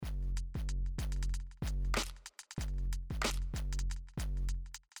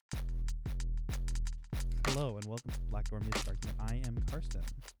Hello and welcome to Black Door Music Argument. I am Karsten.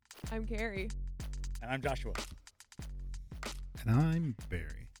 I'm Carrie. And I'm Joshua. And I'm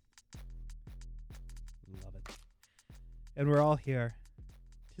Barry. Love it. And we're all here.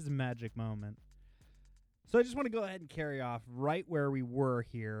 Tis a magic moment. So I just want to go ahead and carry off right where we were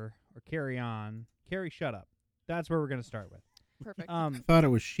here, or carry on. Carrie, shut up. That's where we're going to start with. Perfect. I thought it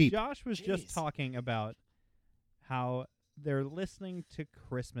was sheep. Josh was just Jeez. talking about how they're listening to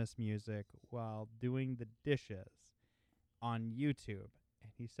Christmas music while doing the dishes on YouTube.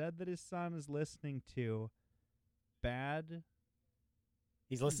 And he said that his son is listening to bad...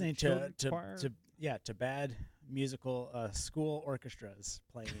 He's listening children's to choir? bad musical school orchestras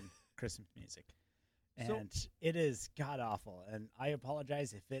playing Christmas music. So- And it is god awful. And I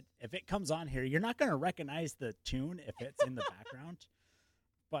apologize if it comes on here. You're not going to recognize the tune if it's in the background.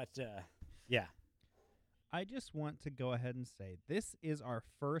 But yeah. I just want to go ahead and say this is our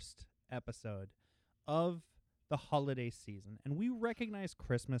first episode of the holiday season. And we recognize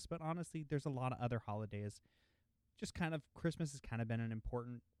Christmas, but honestly, there's a lot of other holidays. Just kind of Christmas has kind of been an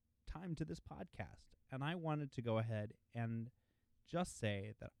important time to this podcast. And I wanted to go ahead and just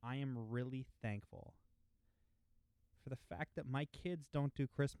say that I am really thankful for the fact that my kids don't do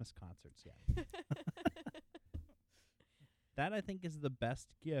Christmas concerts yet. That, I think, is the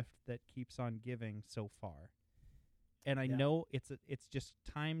best gift that keeps on giving so far. And I Yeah. know it's just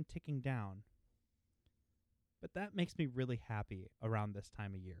time ticking down. But that makes me really happy around this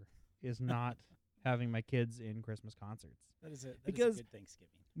time of year, is not having my kids in Christmas concerts. That is a Because- good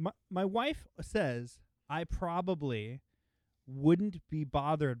Thanksgiving. My wife says I probably wouldn't be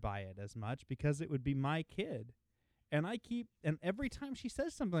bothered by it as much because it would be my kid. And every time she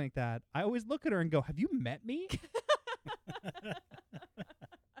says something like that, I always look at her and go, "Have you met me?"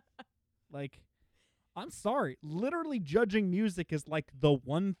 Like, I'm sorry. Literally judging music is like the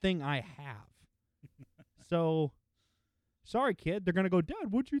one thing I have. So, sorry, kid. They're going to go,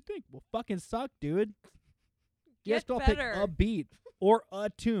 "Dad, what'd you think?" Well, fucking suck, dude. You have Get to pick better. a beat or a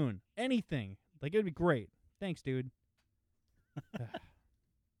tune. Anything. Like, it would be great. Thanks, dude.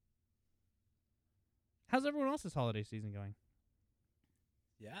 How's everyone else's holiday season going?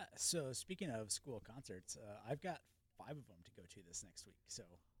 Yeah. So speaking of school concerts, I've got 5 of them to go to this next week. So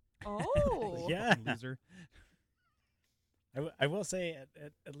Oh. yeah. Loser. I will say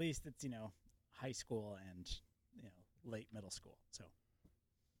at least it's, high school and, late middle school. So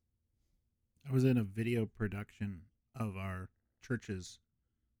I was in a video production of our church's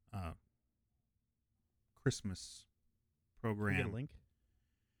Christmas Can we get a program link?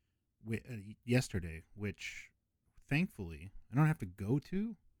 yesterday, which thankfully I don't have to go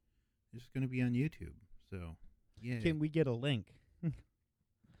to. It's going to be on YouTube. So, yeah. Can we get a link?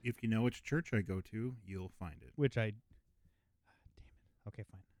 If you know which church I go to, you'll find it. Which I... Damn it. Okay,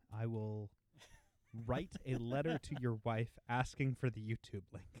 fine. I will write a letter to your wife asking for the YouTube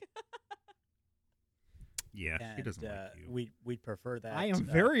link. Yeah, she and, doesn't like you. we'd prefer that. I am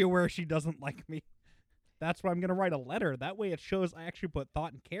very aware she doesn't like me. That's why I'm going to write a letter. That way it shows I actually put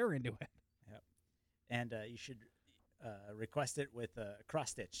thought and care into it. And you should request it with a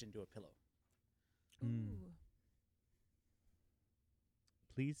cross stitch into a pillow. Mm.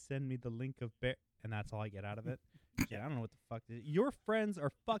 Please send me the link of and that's all I get out of it. Shit, I don't know what the fuck. Your friends are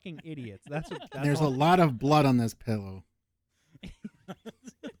fucking idiots. That's There's a all. lot of blood on this pillow.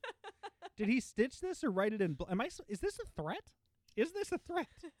 Did he stitch this or write it in? Is this a threat? Is this a threat?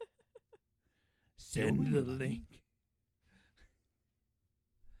 Send the link.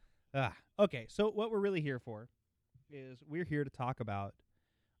 Okay. So what we're really here for is we're here to talk about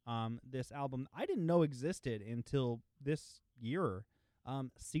this album I didn't know existed until this year.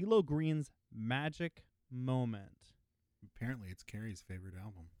 CeeLo Green's Magic Moment. Apparently, it's Carrie's favorite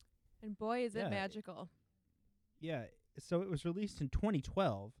album. And boy, is Yeah. it magical. Yeah. So it was released in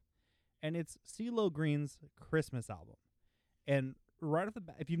 2012, and it's CeeLo Green's Christmas album. And right off the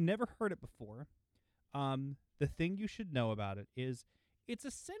bat, if you've never heard it before, the thing you should know about it is it's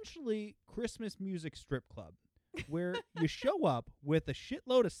essentially Christmas music strip club, where you show up with a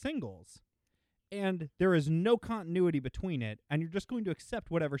shitload of singles, and there is no continuity between it, and you're just going to accept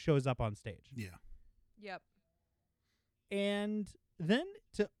whatever shows up on stage. Yeah. Yep. And then,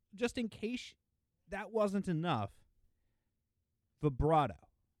 just in case that wasn't enough, vibrato.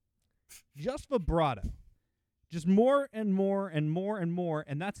 Just vibrato. Just more and more and more and more,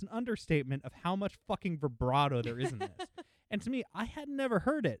 and that's an understatement of how much fucking vibrato there is in this. And to me, I had never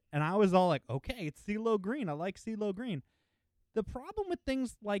heard it, and I was all like, okay, it's CeeLo Green. I like CeeLo Green. The problem with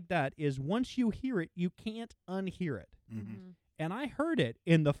things like that is once you hear it, you can't unhear it. Mm-hmm. And I heard it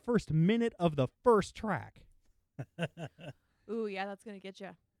in the first minute of the first track. Ooh, yeah, that's going to get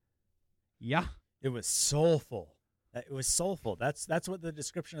you. Yeah. It was soulful. It was soulful. That's what the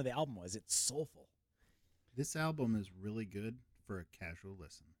description of the album was. It's soulful. This album is really good for a casual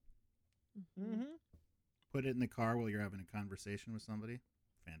listen. Mm-hmm. Put it in the car while you're having a conversation with somebody.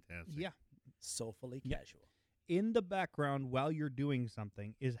 Fantastic. Yeah. Soulfully Yeah. casual. In the background while you're doing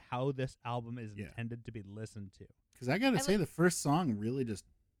something is how this album is Yeah. intended to be listened to. Because I gotta I say, like- the first song really just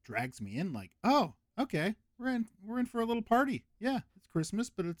drags me in. Like, oh, okay, we're in for a little party. Yeah, it's Christmas,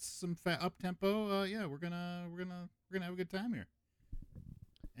 but it's some up tempo. Yeah, we're gonna have a good time here.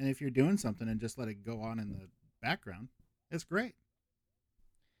 And if you're doing something and just let it go on in the background, it's great.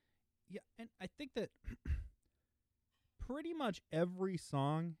 Yeah, and I think that pretty much every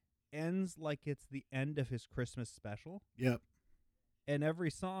song ends like it's the end of his Christmas special, Yep. and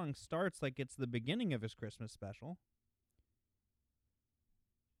every song starts like it's the beginning of his Christmas special.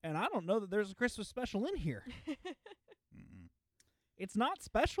 And I don't know that there's a Christmas special in here. Mm-mm. It's not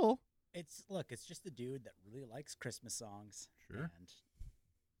special. It's just a dude that really likes Christmas songs. Sure. And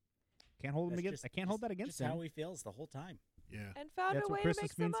Can't hold him that's against. just- I can't hold just- that against just how him. he feels the whole time. Yeah. And found That's a way what to make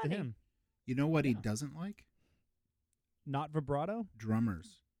Christmas some means money. to him. You know what he Yeah. doesn't like? Not vibrato.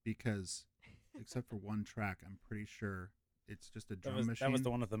 Drummers, because except for one track, I'm pretty sure it's just a drum machine. That was the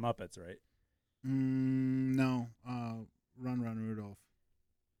one with the Muppets, right? No. Run, Run, Rudolph.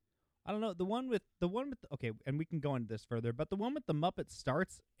 I don't know. The one with okay, and we can go into this further, but the one with the Muppets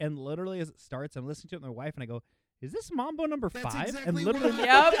starts, and literally as it starts, I'm listening to it with my wife, and I go, "Is this Mambo number That's 5?" exactly and literally,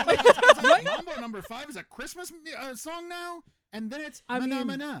 what Yep. Mambo number 5 is a Christmas song now, and then it's I Mana mean,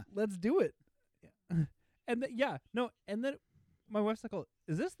 Mana. let's do it. And and then my wife's like, "Oh,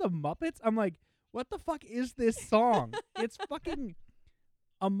 is this the Muppets?" I'm like, "What the fuck is this song?" It's fucking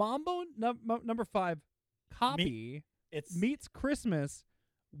a Mambo number 5 copy It's meets Christmas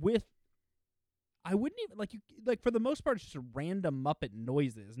with. I wouldn't even like for the most part it's just random Muppet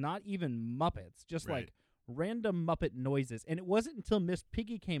noises, not even Muppets, just Right. like random Muppet noises. And it wasn't until Miss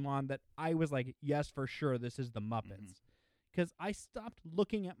Piggy came on that I was like, yes, for sure, this is the Muppets. Because I stopped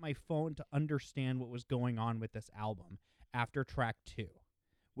looking at my phone to understand what was going on with this album after track 2,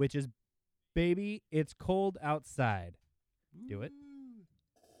 which is Baby, It's Cold Outside. Do it.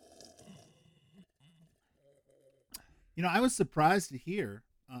 You know, I was surprised to hear,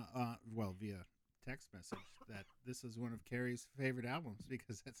 via text message, that this is one of Carrie's favorite albums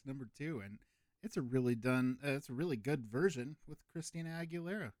because that's number 2, and it's a really good version with Christina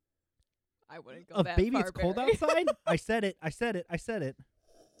Aguilera. I wouldn't go Of that Baby, far, It's Cold Barry. Outside? I said it.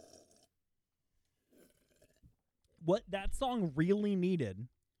 What that song really needed,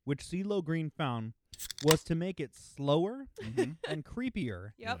 which CeeLo Green found, was to make it slower Mhm. and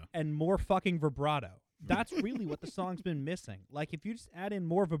creepier Yep. Yeah. and more fucking vibrato. That's really what the song's been missing. Like, if you just add in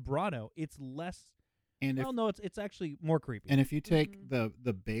more vibrato, it's less. And if Well, no, it's actually more creepy. and if you take Mhm.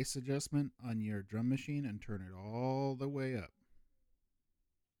 the bass adjustment on your drum machine and turn it all the way up,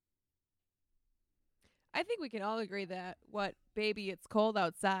 I think we can all agree that what Baby It's Cold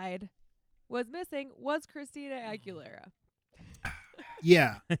Outside was missing was Christina Aguilera.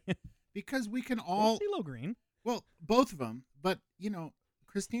 yeah, because we can Or all CeeLo Green. well, both of them, but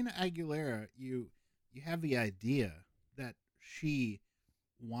Christina Aguilera, you have the idea that she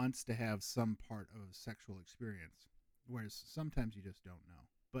wants to have some part of a sexual experience, whereas sometimes you just don't know.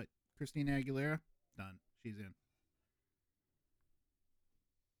 But Christina Aguilera, done. She's in.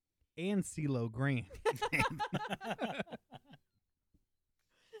 And CeeLo Green.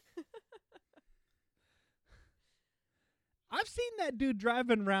 I've seen that dude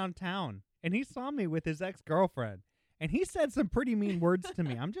driving around town, and he saw me with his ex-girlfriend, and he said some pretty mean words to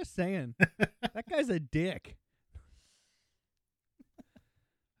me. I'm just saying. That guy's a dick.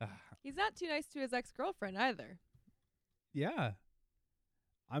 He's not too nice to his ex-girlfriend either. Yeah.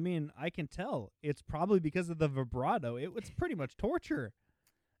 I mean, I can tell. It's probably because of the vibrato. It's pretty much torture.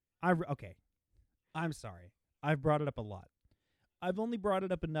 Okay. I'm sorry. I've brought it up a lot. I've only brought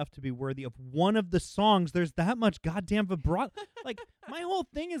it up enough to be worthy of one of the songs. There's that much goddamn vibrato. Like, my whole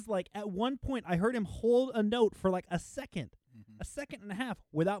thing is, like, at one point, I heard him hold a note for, like, a second and a half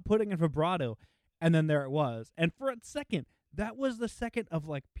without putting in vibrato. And then there it was. And for a second, that was the second of,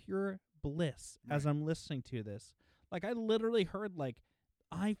 like, pure bliss as Right. I'm listening to this. Like, I literally heard, like,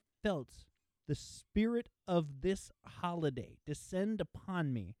 I felt the spirit of this holiday descend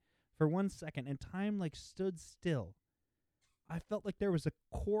upon me for 1 second, and time, like, stood still. I felt like there was a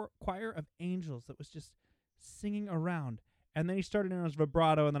choir of angels that was just singing around. And then he started in his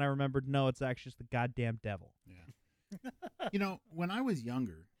vibrato, and then I remembered, no, it's actually just the goddamn devil. Yeah. When I was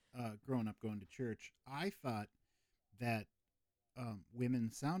younger, growing up going to church, I thought that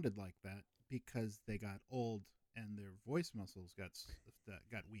women sounded like that because they got old and their voice muscles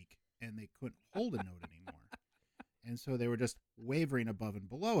got weak, and they couldn't hold a note anymore. And so they were just wavering above and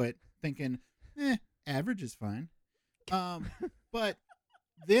below it, thinking, average is fine. But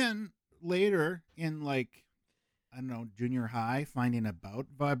then later in like, I don't know, junior high, finding about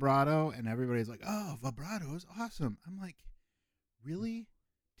vibrato, and everybody's like, oh, vibrato is awesome. I'm like, really?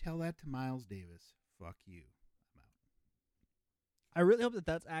 Tell that to Miles Davis. Fuck you. I'm out. I really hope that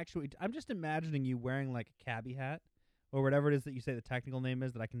that's actually. I'm just imagining you wearing like a cabbie hat or whatever it is that you say the technical name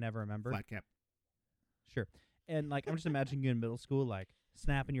is that I can never remember. Flat cap. Sure. And like I'm just imagining you in middle school, like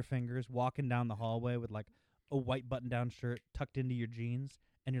snapping your fingers, walking down the hallway with like a white button-down shirt tucked into your jeans,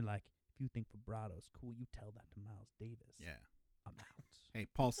 and you're like, if you think vibrato's cool, you tell that to Miles Davis. Yeah. I'm out. Hey,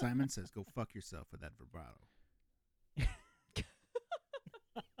 Paul Simon says, go fuck yourself with that vibrato.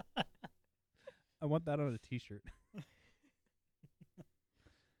 I want that on a T-shirt.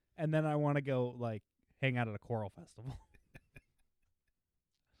 And then I want to go like hang out at a choral festival.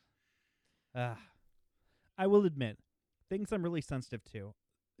 I will admit, things I'm really sensitive to,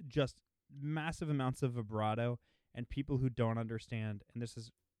 just massive amounts of vibrato and people who don't understand, and this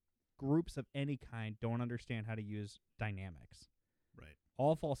is groups of any kind, don't understand how to use dynamics. Right.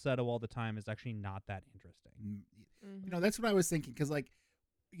 All falsetto all the time is actually not that interesting. You know, that's what I was thinking, because like,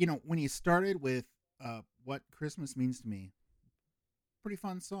 you know, when you started with What Christmas Means to Me, pretty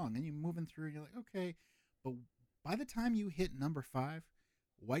fun song, and you're moving through, and you're like, okay, but by the time you hit number 5,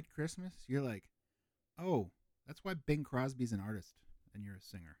 White Christmas, you're like, oh, that's why Bing Crosby's an artist and you're a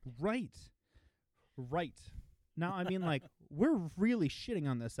singer. Right. Now, I mean, like, we're really shitting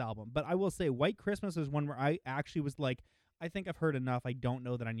on this album, but I will say White Christmas is one where I actually was like, I think I've heard enough. I don't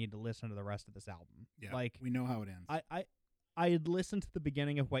know that I need to listen to the rest of this album. Yeah, like, we know how it ends. I had listened to the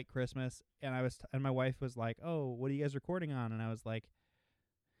beginning of White Christmas, and and my wife was like, "Oh, what are you guys recording on?" And I was like,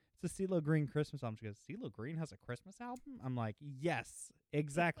 "It's a CeeLo Green Christmas album." She goes, "CeeLo Green has a Christmas album?" I'm like, "Yes,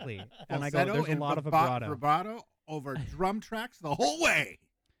 exactly." And I go, Falsetto "There's a and lot of vibrato." Vibrato over drum tracks the whole way.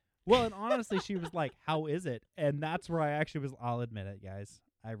 Well, and honestly, she was like, "How is it?" And that's where I actually was. I'll admit it, guys.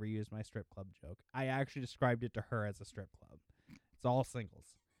 I reused my strip club joke. I actually described it to her as a strip club. It's all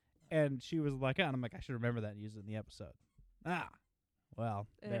singles, and she was like, "Oh," and I'm like, "I should remember that and use it in the episode." Well,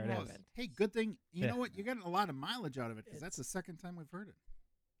 It there it is. happened. Hey, good thing. You Yeah. know what? You're getting a lot of mileage out of it, because that's the second time we've heard it.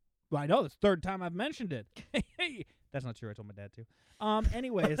 Well, I know it's the third time I've mentioned it. Hey, that's not true. I told my dad too.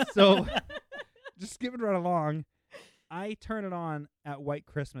 Anyways, so just skipping right along. I turn it on at White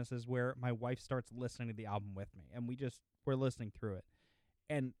Christmas is where my wife starts listening to the album with me, and we're listening through it,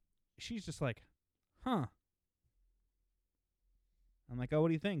 and she's just like, "Huh." I'm like, "Oh, what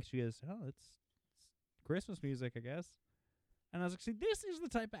do you think?" She goes, "Oh, it's Christmas music, I guess." And I was like, "See, this is the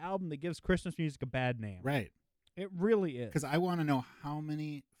type of album that gives Christmas music a bad name." Right. It really is. Because I want to know how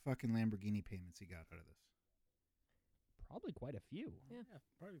many fucking Lamborghini payments he got out of this. Probably quite a few. Yeah,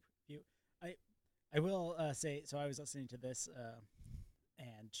 probably a few. I will say, so I was listening to this,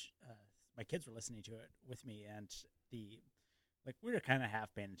 and my kids were listening to it with me, and we were kind of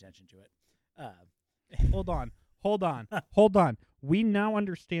half paying attention to it. Hold on. We now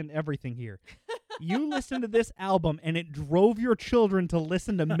understand everything here. You listened to this album, and it drove your children to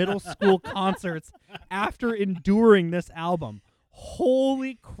listen to middle school concerts after enduring this album.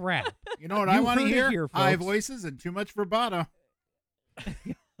 Holy crap. You know what You I want to heard it hear? here, High folks. voices and too much vibrato.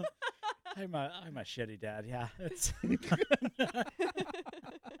 I'm a shitty dad. Yeah, it's.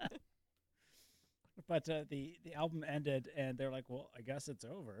 But the album ended, and they're like, "Well, I guess it's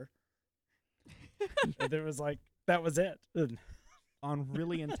over." And there was like, that was it. And On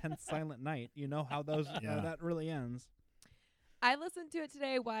really intense silent night, you know how that really ends. I listened to it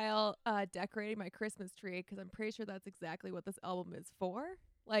today while decorating my Christmas tree because I'm pretty sure that's exactly what this album is for.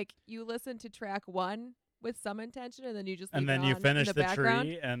 Like, you listen to track 1 with some intention, and then you just leave and then it you on finish in the background.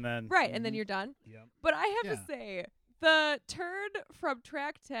 tree, and then Right, and then you're done. Yep. But I have Yeah. to say, the turn from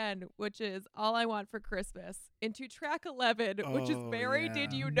track 10, which is All I Want for Christmas, into track 11, which is Oh, Mary yeah.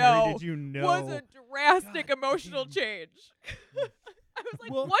 Did You Mary, Know, did you know? was a drastic God emotional damn. change. I was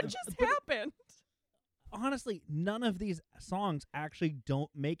like, Well, what just but- happened? Honestly, none of these songs actually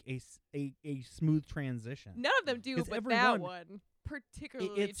don't make a smooth transition. None of them do, It's but that everyone- one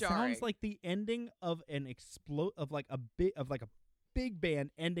particularly It jarring. sounds like the ending of a big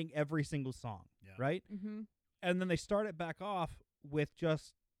band ending every single song, Yeah. right? Mm-hmm. And then they start it back off with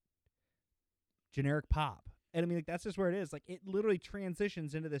just generic pop. And I mean, like, that's just where it is. Like, it literally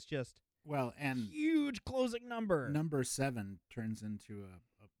transitions into this just Well, and huge closing number. number 7 turns into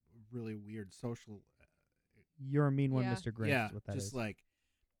a really weird social. You're a mean one, Yeah. Mr. Grinch. Yeah, is what that just is. like.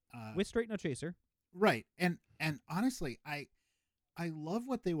 With Straight No Chaser. Right. And honestly, I love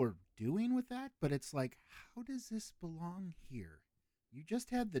what they were doing with that, but it's like, how does this belong here? You just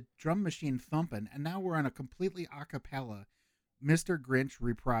had the drum machine thumping, and now we're on a completely a cappella Mr. Grinch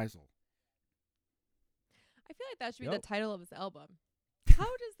reprisal. I feel like that should be Yep. the title of his album.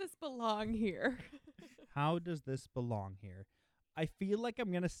 How does this belong here? How does this belong here? I feel like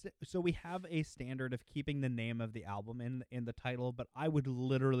I'm gonna. So we have a standard of keeping the name of the album in the title, but I would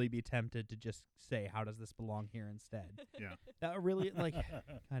literally be tempted to just say, "How does this belong here?" instead. Yeah. That really like.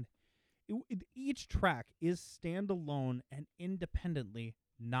 God, each track is standalone and independently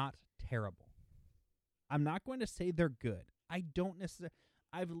not terrible. I'm not going to say they're good. I don't necessarily.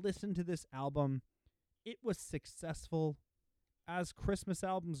 I've listened to this album. It was successful. As Christmas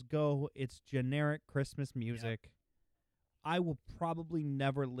albums go, it's generic Christmas music. I will probably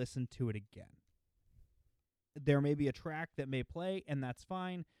never listen to it again. There may be a track that may play, and that's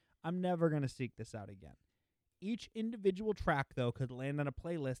fine. I'm never going to seek this out again. Each individual track, though, could land on a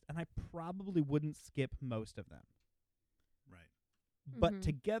playlist, and I probably wouldn't skip most of them. Right. But Mhm.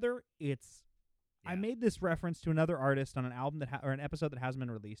 together, it's... I Yeah. made this reference to another artist on an album that or an episode that hasn't been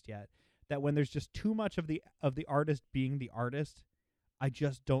released yet, that when there's just too much of the artist being the artist, I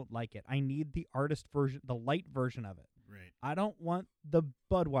just don't like it. I need the artist version, the light version of it. Right. I don't want the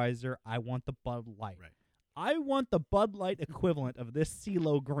Budweiser. I want the Bud Light. Right. I want the Bud Light equivalent of this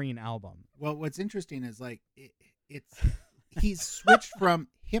CeeLo Green album. Well, what's interesting is like it's he's switched from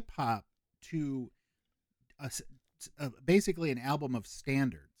hip hop to basically an album of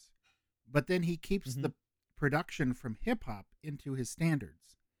standards, but then he keeps Mhm. the production from hip hop into his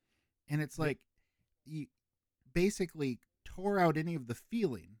standards, and it's like you basically tore out any of the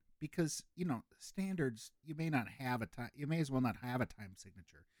feeling because standards you may not have a time. You may as well not have a time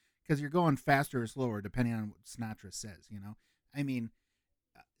signature because you're going faster or slower depending on what Sinatra says. I mean.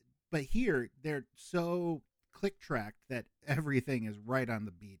 But here, they're so click-tracked that everything is right on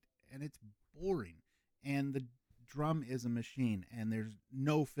the beat, and it's boring. And the drum is a machine, and there's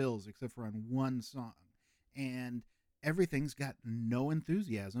no fills except for on one song. And everything's got no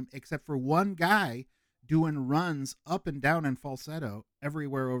enthusiasm except for one guy doing runs up and down in falsetto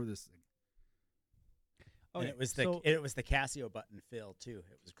everywhere over this thing. And it was so, the Casio button fill too.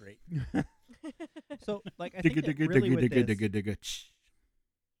 It was great. so like I think that really with this,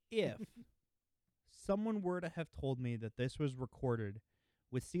 if someone were to have told me that this was recorded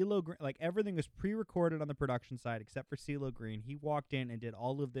with CeeLo Green, like everything was pre-recorded on the production side except for CeeLo Green, he walked in and did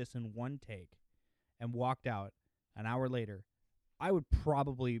all of this in one take and walked out an hour later, I would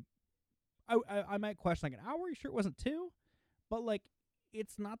probably, I might question like an hour. Are you sure it wasn't 2? But like,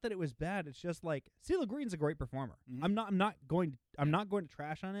 it's not that it was bad. It's just like CeeLo Green's a great performer. Mhm. I'm not going to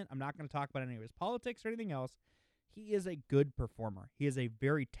trash on it. I'm not going to talk about any of his politics or anything else. He is a good performer. He is a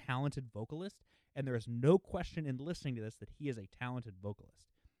very talented vocalist, and there is no question in listening to this that he is a talented vocalist.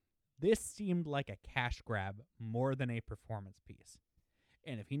 This seemed like a cash grab more than a performance piece.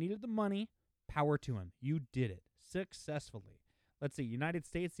 And if he needed the money, power to him. You did it successfully. Let's see. United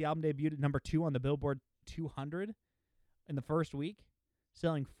States, the album debuted at number 2 on the Billboard 200 in the first week,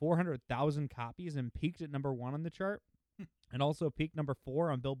 selling 400,000 copies and peaked at number 1 on the chart, and also peaked number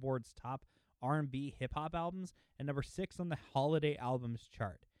 4 on Billboard's top R&B hip-hop albums, and number 6 on the Holiday Albums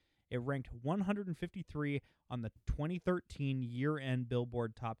chart. It ranked 153 on the 2013 year-end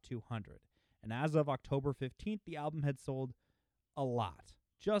Billboard Top 200. And as of October 15th, the album had sold a lot.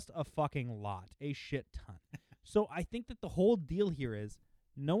 Just a fucking lot. A shit ton. So I think that the whole deal here is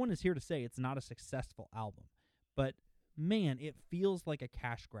no one is here to say it's not a successful album. But, man, it feels like a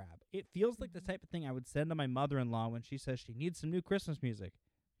cash grab. It feels like the type of thing I would send to my mother-in-law when she says she needs some new Christmas music.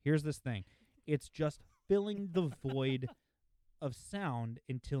 Here's this thing. It's just filling the void of sound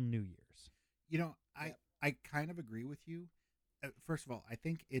until New Year's. I kind of agree with you. First of all, I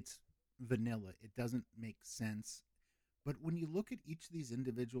think it's vanilla. It doesn't make sense. But when you look at each of these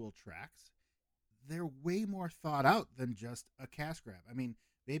individual tracks, they're way more thought out than just a cash grab. I mean,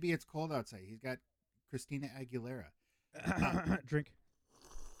 maybe it's cold outside. He's got Christina Aguilera. Drink.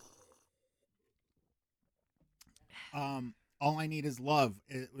 All I Need Is Love.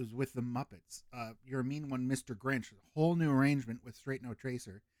 It was with the Muppets. You're a Mean One, Mr. Grinch. A whole new arrangement with Straight No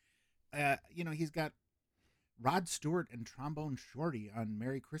Tracer. He's got Rod Stewart and Trombone Shorty on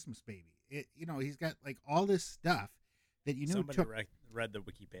Merry Christmas Baby. He's got like all this stuff that Somebody took read the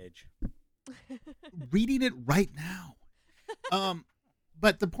wiki page. reading it right now.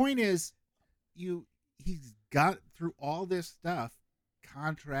 But the point is, he's got through all this stuff,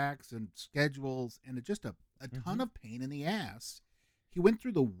 contracts and schedules, and just a ton of pain in the ass. He went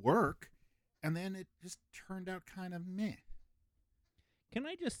through the work, and then it just turned out kind of meh. Can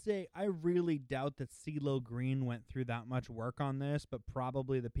I just say, I really doubt that CeeLo Green went through that much work on this, but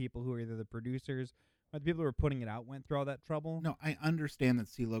probably the people who are either the producers But the people who were putting it out went through all that trouble. No, I understand that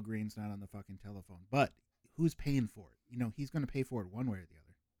CeeLo Green's not on the fucking telephone, but who's paying for it? You know, he's going to pay for it one way or the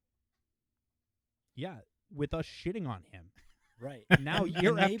other. Yeah, with us shitting on him. Right. Now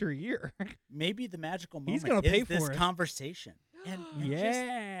year after year. Maybe the magical moment He's gonna pay is this for it. conversation. And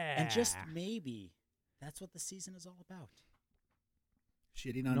Yeah. just maybe that's what the season is all about.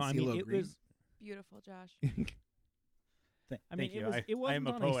 Shitting on No, I CeeLo mean, it Green. was. Beautiful, Josh. I mean, Thank you. it I am wasn't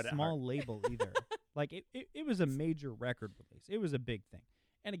a on poet a at small heart. label either. Like it was a major record release. It was a big thing.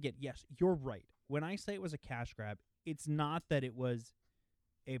 And again, yes, you're right. When I say it was a cash grab, it's not that it was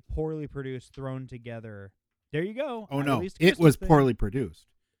a poorly produced, thrown together. There you go. Oh I no, released a it Christmas was thing. poorly produced.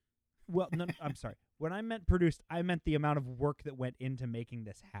 Well, no, I'm sorry. When I meant produced, I meant the amount of work that went into making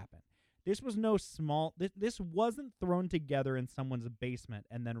this happen. This was no small. This wasn't thrown together in someone's basement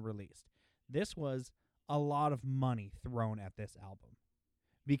and then released. This was a lot of money thrown at this album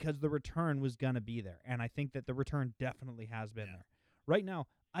because the return was going to be there. And I think that the return definitely has been there. Right now,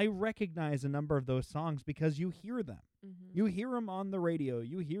 I recognize a number of those songs because you hear them. Mm-hmm. You hear them on the radio.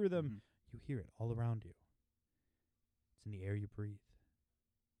 You hear them. Mhm. You hear it all around you. It's in the air you breathe.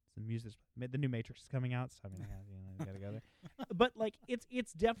 It's the music. The new Matrix is coming out, so I mean, I gotta go there. But like,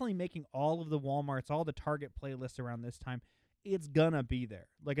 it's definitely making all of the Walmarts, all the Target playlists around this time. It's gonna be there,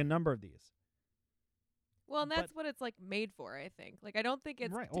 like a number of these. Well, and But- that's what it's like made for, I think. Like I don't think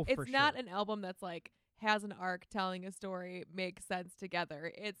it's Right. Oh, for it's not sure. an album that's like has an arc, telling a story, makes sense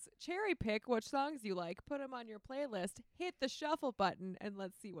together. It's cherry pick which songs you like, put them on your playlist, hit the shuffle button, and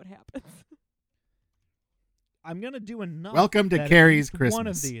let's see what happens. I'm gonna do enough. Welcome to that at Carrie's least One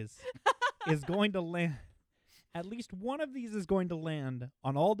of Christmas. these is going to land. At least one of these is going to land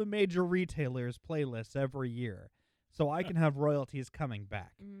on all the major retailers' playlists every year, so I can have royalties coming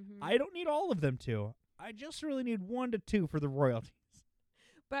back. Mm-hmm. I don't need all of them to. I just really need 1 to 2 for the royalties.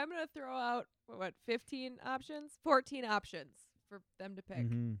 But I'm gonna throw out 15 options, 14 options for them to pick.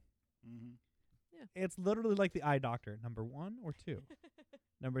 Mhm. Mhm. It's literally like the eye doctor. Number 1 or 2.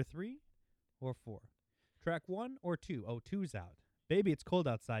 Number 3 or 4. Track 1 or 2. Oh, 2's out. Baby, It's Cold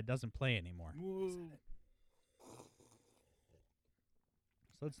Outside doesn't play anymore. Whoa.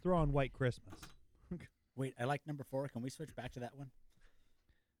 So let's throw on White Christmas. Wait, I like number 4. Can we switch back to that one?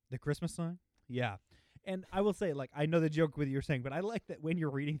 The Christmas song? Yeah. And I will say, like, I know the joke with you're saying, but I like that when you're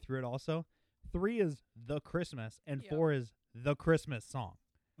reading through it also, 3 is the Christmas and Yep. 4 is the Christmas song.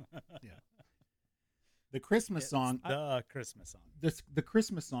 The Christmas It's song. the Christmas song. The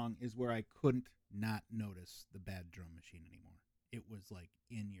Christmas song is where I couldn't not notice the bad drum machine anymore. It was like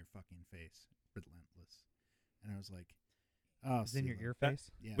in your fucking face, relentless, and I was like, "Oh, It's in your CeeLo. ear That-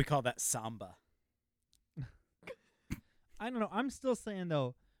 face. Yeah, We call that samba. I don't know. I'm still saying,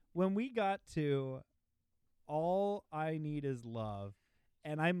 though, when we got to All I Need Is Love,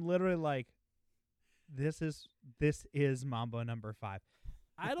 and I'm literally like, this is Mambo number 5.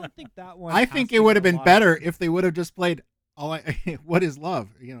 I don't think that one. I has think to it would have get a been lot of- better if they would have just played all I what is love,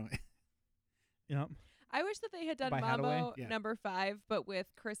 you know. You know, I wish that they had done By Mambo Hadaway? Yeah. number 5, but with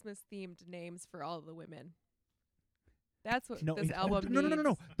Christmas themed names for all of the women. That's what no, this oh, album no, needs.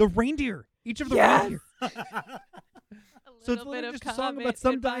 no. The reindeer. Each of the Yes! reindeer. A So it's little bit literally of just a song Comet about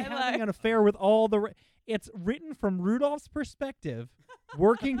some in guy my having life. an affair with all the. It's written from Rudolph's perspective,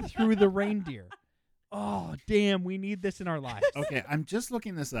 working through the reindeer. Oh, damn! We need this in our lives. Okay, I'm just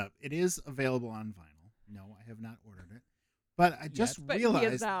looking this up. It is available on vinyl. No, I have not ordered it, but I just But he is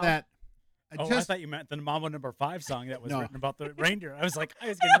realized now. that I just thought you meant the Mambo number 5 song that was No. written about the reindeer. I was like, I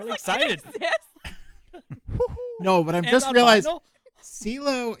was getting really excited. no, but I'm And just on realized vinyl?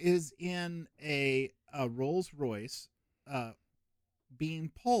 CeeLo is in a Rolls Royce, being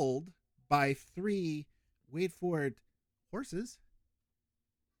pulled by 3. Wait for it, horses.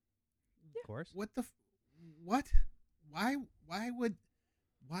 Of course. What the? What? Why?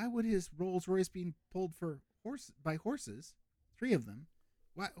 Why would his Rolls Royce being pulled by horses? 3 of them.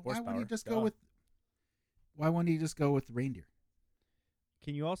 Why wouldn't he Horsepower, just duh. go with? Why wouldn't he just go with the reindeer?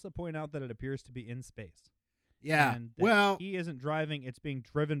 Can you also point out that it appears to be in space? Yeah. And that Well, he isn't driving; it's being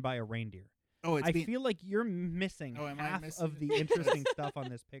driven by a reindeer. it's I being. feel like you're missing Oh, am I half missing of it? the interesting stuff on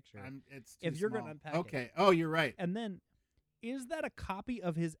this picture. It's if too you're gonna small. unpack it. Okay. Oh, you're right. And then, is that a copy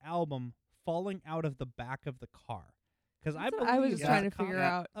of his album falling out of the back of the car? Because I That's what believe I was just that's trying a to figure copy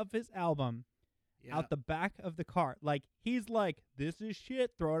out. of his album Yeah. out the back of the car. Like he's like, "This is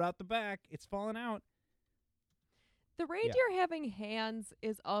shit. Throw it out the back. It's falling out." The reindeer having hands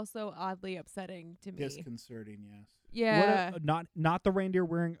is also oddly upsetting to me. Disconcerting. Yes. Yeah. Not the reindeer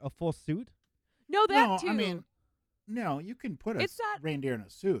wearing a full suit. No, that no, too. I mean, no. You can put a It's not- reindeer in a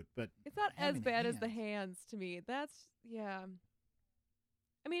suit, but it's not as having bad as the hands. hands to me. That's yeah.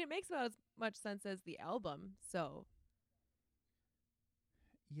 I mean, it makes about as much sense as the album. So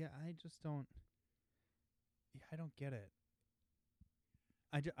Yeah, I just don't. Yeah, I don't get it.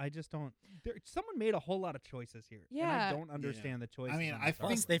 I just don't. Someone made a whole lot of choices here. And Yeah. I don't understand the choices. I mean, on I this think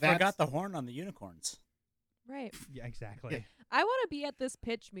Plus, album. they that's- forgot the horn on the unicorns. right, Yeah, exactly. I want to be at this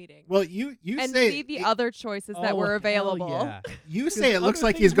pitch meeting Well, you and say see the it- other choices that Oh, were hell available. Yeah. you say it Because looks other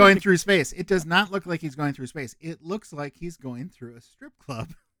like things he's were going the- through space. It does not look like he's going through space. It looks like he's going through a strip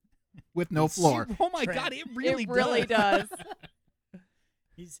club with no floor. Oh my Tran- God! It really it really does.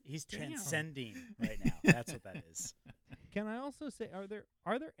 He's Damn. transcending right now. That's what that is. Can I also say, are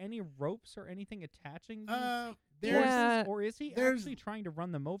there any ropes or anything attaching these There's Yeah. horses, or is he there's- actually trying to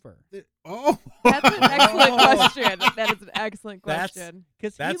run them over? oh, That's an excellent question. That is an excellent That's- question.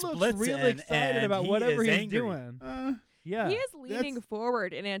 Because he That's looks Blitzen, really excited and about he whatever is he's angry. doing. Yeah, He is leaning that's-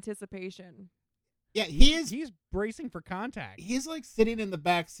 forward in anticipation. yeah, he is. he's bracing for contact. He's like sitting in the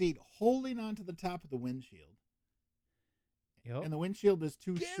back seat, holding onto the top of the windshield, Yep. and the windshield is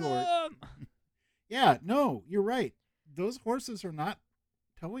too Get short. him! Yeah, no, you're right. Those horses are not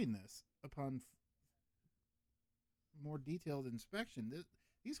towing this upon more detailed inspection.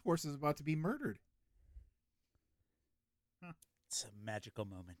 These horses are about to be murdered. It's a magical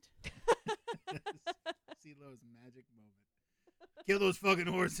moment. CeeLo's magic moment. Kill those fucking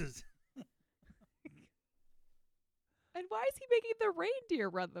horses. And why is he making the reindeer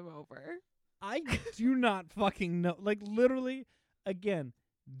run them over? I do not fucking know. Like literally, again,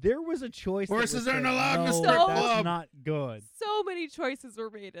 there was a choice. that was Horses aren't said, allowed in a "No, strip that's club." not good. So many choices were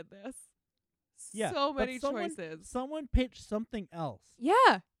made in this. Yeah, So but many someone- choices. Someone pitched something else.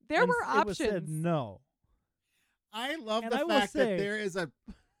 Yeah, there and were it was options. said no. I love And the I will fact say- that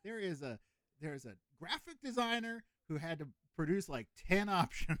there is a graphic designer who had to produce like 10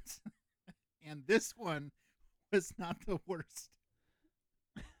 options, and this one was not the worst.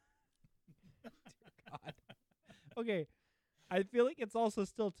 God. Okay, I feel like it's also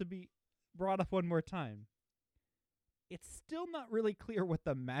still to be brought up one more time. It's still not really clear what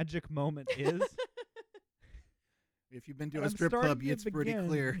the magic moment is. If you've been to I'm a strip starting club, to it's pretty begin.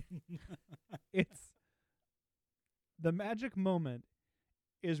 clear. It's the magic moment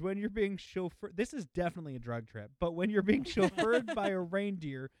is when you're being chauffeured. This is definitely a drug trip, but when you're being chauffeured by a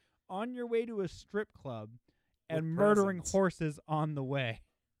reindeer on your way to a strip club and With murdering presents. horses on the way.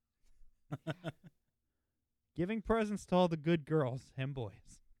 Giving presents to all the good girls and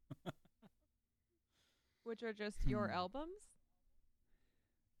boys. Which are just your albums?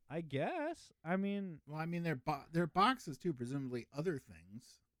 I guess. I mean, Well, I mean, their boxes too, presumably other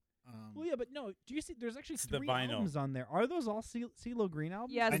things. well, yeah, but no. Do you see? There's actually It's the 3 vinyl. albums on there. Are those all CeeLo Green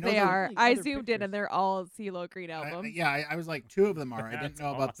albums? Yes, I know they there are. really I other zoomed in pictures. and they're all CeeLo Green albums. I was like, 2 of them are. I didn't That's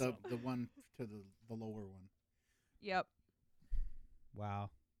know about awesome. the one to the lower one. Yep. Wow.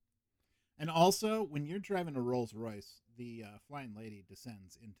 And also, when you're driving a Rolls Royce, the flying lady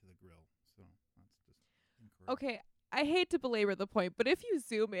descends into the grill. So that's just incorrect. Okay, I hate to belabor the point, but if you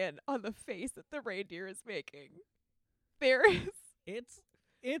zoom in on the face that the reindeer is making, there is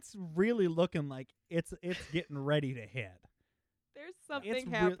It's really looking like it's getting ready to hit. there's something It's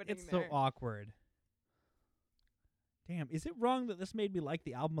happening it's there. so awkward. Damn, is it wrong that this made me like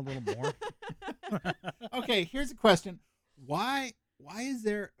the album a little more? Okay, here's a question. Why is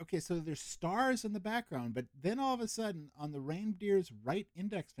there so there's stars in the background, but then all of a sudden on the reindeer's right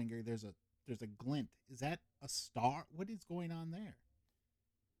index finger there's a glint. Is that a star? What is going on there?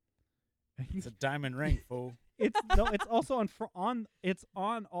 It's a diamond ring, fool. It's also it's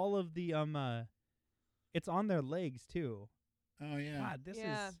on all of the it's on their legs too. Oh yeah. God, this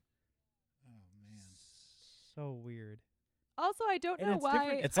Yeah. is Oh man. so weird. Also, I don't And know it's why.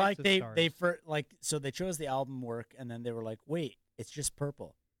 different- It's types like of they stars. so they chose the album work and then they were like, wait, it's just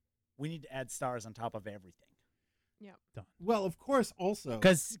purple. We need to add stars on top of everything. Well, of course also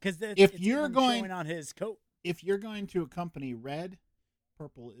Because If you're going- showing on his coat, if you're going to accompany red,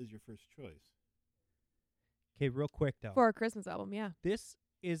 purple is your first choice. Okay, real quick though. For a Christmas album, yeah. This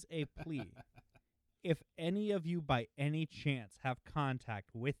is a plea. If any of you by any chance have contact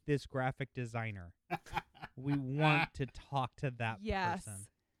with this graphic designer, we want to talk to that Yes. person.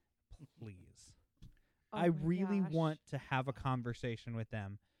 Please. Oh I my really gosh. want to have a conversation with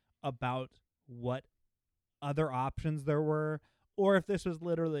them about what other options there were, or if this was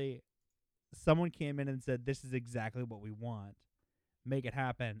literally someone came in and said, this is exactly what we want, make it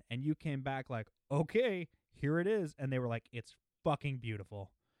happen, and you came back like, okay, here it is, and they were like, it's fucking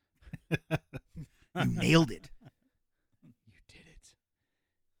beautiful. You nailed it. You did it.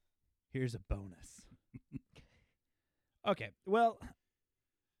 Here's a bonus. Okay, well,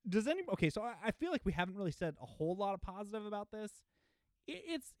 does any okay? So I feel like we haven't really said a whole lot of positive about this.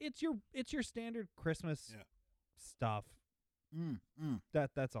 it's your standard Christmas Yeah. stuff.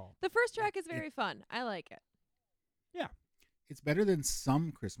 That's all. The first track is very fun. I like it. It's better than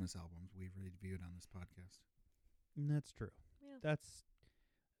some Christmas albums we've reviewed on this podcast. That's true. Yeah.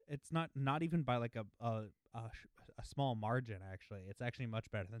 It's not even by like a small margin. Actually, it's actually much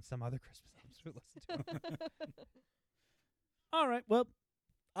better than some other Christmas albums we listen to. All right. Well,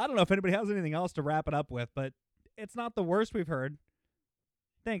 I don't know if anybody has anything else to wrap it up with, but it's not the worst we've heard.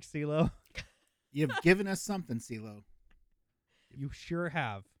 Thanks, CeeLo. You've given us something, CeeLo. You sure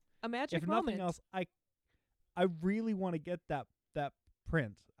have. A magic If moment. nothing else, I really want to get that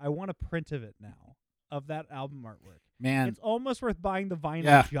print. I want a print of it now, of that album artwork. Man, It's almost worth buying the vinyl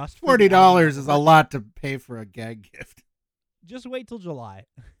yeah, just for the $40 album is a artwork. lot to pay for a gag gift. Just wait till July.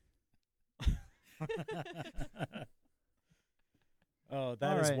 Oh,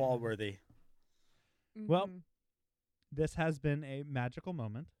 that is All right. wall-worthy. Well, Mhm. This has been a magical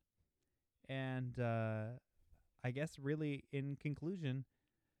moment. And I guess really in conclusion,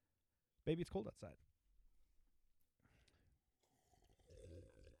 baby, it's cold outside.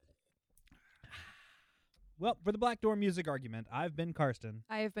 Well, for the Black Door Music Argument, I've been Karsten.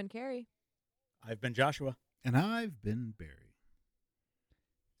 I have been Carrie. I've been Joshua. And I've been Barry.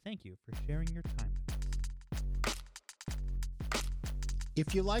 Thank you for sharing your time with us.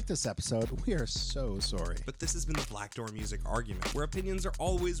 If you like this episode, we are so sorry. But this has been the Black Door Music Argument, where opinions are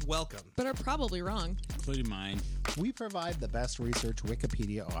always welcome. But are probably wrong. Including mine. We provide the best research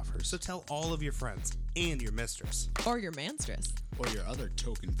Wikipedia offers. So tell all of your friends and your mistress. Or your manstress. Or your other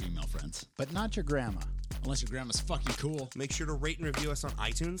token female friends. But not your grandma. Unless your grandma's fucking cool. Make sure to rate and review us on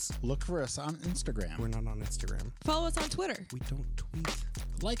iTunes. Look for us on Instagram. We're not on Instagram. Follow us on Twitter. We don't tweet.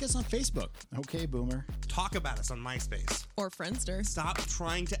 Like us on Facebook. Okay, Boomer. Talk about us on MySpace. Or Friendster. Stop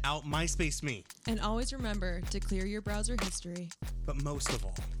trying to out MySpace me. And always remember to clear your browser history. But most of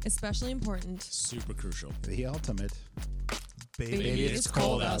all, Especially important. Super crucial. The ultimate. baby, Baby, it's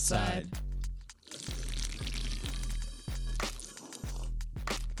cold outside.